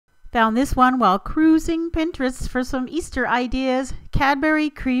Found this one while cruising Pinterest for some Easter ideas. Cadbury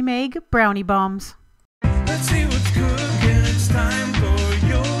cream egg brownie bombs. Let's see what's cooking. It's time for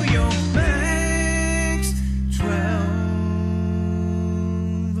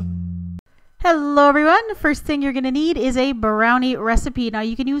yoyomax12. Hello everyone. First thing you're going to need is a brownie recipe. Now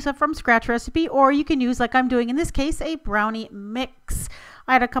you can use a from scratch recipe, or you can use, like I'm doing in this case, a brownie mix.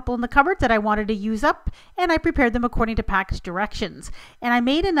 I had a couple in the cupboard that I wanted to use up, and I prepared them according to package directions. And I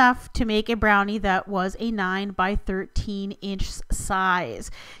made enough to make a brownie that was a 9 by 13 inch size.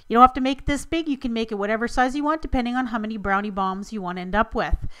 You don't have to make this big. You can make it whatever size you want, depending on how many brownie bombs you want to end up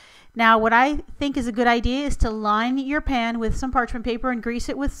with. Now, what I think is a good idea is to line your pan with some parchment paper and grease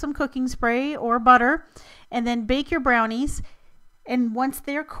it with some cooking spray or butter, and then bake your brownies. And once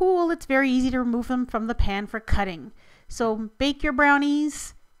they're cool, it's very easy to remove them from the pan for cutting. So bake your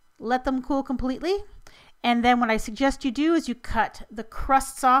brownies, let them cool completely, and then what I suggest you do is you cut the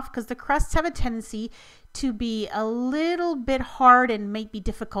crusts off, because the crusts have a tendency to be a little bit hard and might be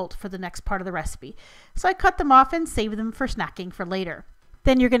difficult for the next part of the recipe. So I cut them off and save them for snacking for later.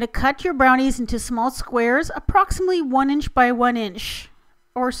 Then you're going to cut your brownies into small squares, approximately 1 inch by 1 inch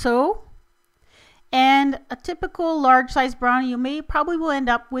or so. And a typical large size brownie, you probably will end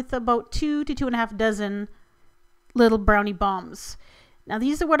up with about 2 to 2.5 dozen little brownie bombs. Now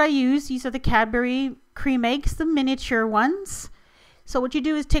these are what I use. These are the Cadbury cream eggs, the miniature ones. So what you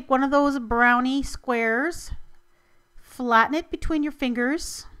do is take one of those brownie squares, flatten it between your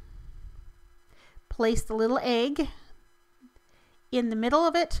fingers, place the little egg in the middle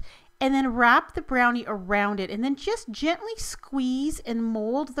of it, and then wrap the brownie around it, and then just gently squeeze and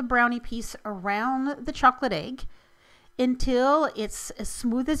mold the brownie piece around the chocolate egg until it's as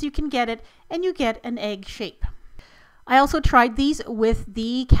smooth as you can get it and you get an egg shape. I also tried these with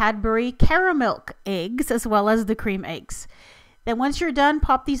the Cadbury caramel eggs as well as the cream eggs. Then once you're done,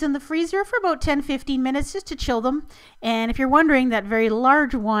 pop these in the freezer for about 10-15 minutes just to chill them. And if you're wondering, that very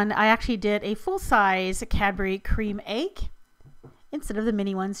large one, I actually did a full-size Cadbury cream egg instead of the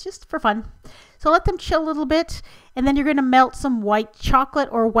mini ones, just for fun. So let them chill a little bit, and then you're going to melt some white chocolate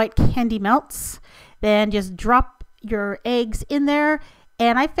or white candy melts. Then just drop your eggs in there.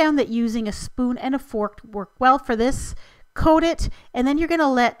 And I found that using a spoon and a fork work well for this. Coat it, and then you're going to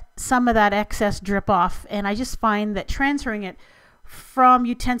let some of that excess drip off. And I just find that transferring it from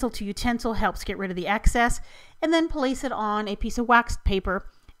utensil to utensil helps get rid of the excess. And then place it on a piece of waxed paper.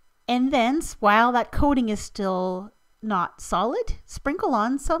 And then, while that coating is still not solid, sprinkle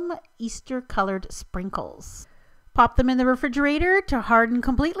on some Easter colored sprinkles. Pop them in the refrigerator to harden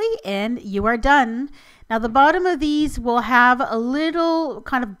completely, and you are done. Now the bottom of these will have a little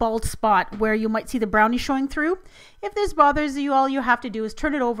kind of bald spot where you might see the brownie showing through. If this bothers you, all you have to do is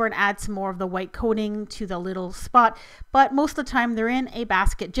turn it over and add some more of the white coating to the little spot. But most of the time they're in a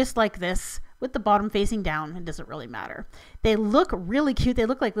basket just like this, with the bottom facing down. It doesn't really matter. They look really cute. They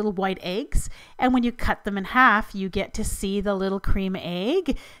look like little white eggs. And when you cut them in half, you get to see the little cream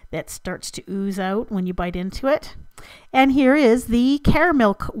egg that starts to ooze out when you bite into it. And here is the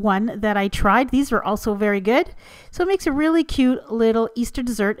caramel one that I tried. These are also very good. So it makes a really cute little Easter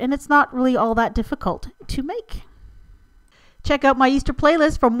dessert, and it's not really all that difficult to make. Check out my Easter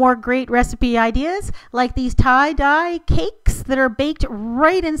playlist for more great recipe ideas, like these tie-dye cakes that are baked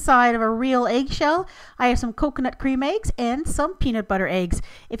right inside of a real eggshell. I have some coconut cream eggs and some peanut butter eggs.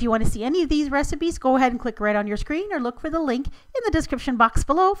 If you want to see any of these recipes, go ahead and click right on your screen or look for the link in the description box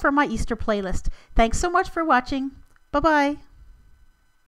below for my Easter playlist. Thanks so much for watching. Bye-bye.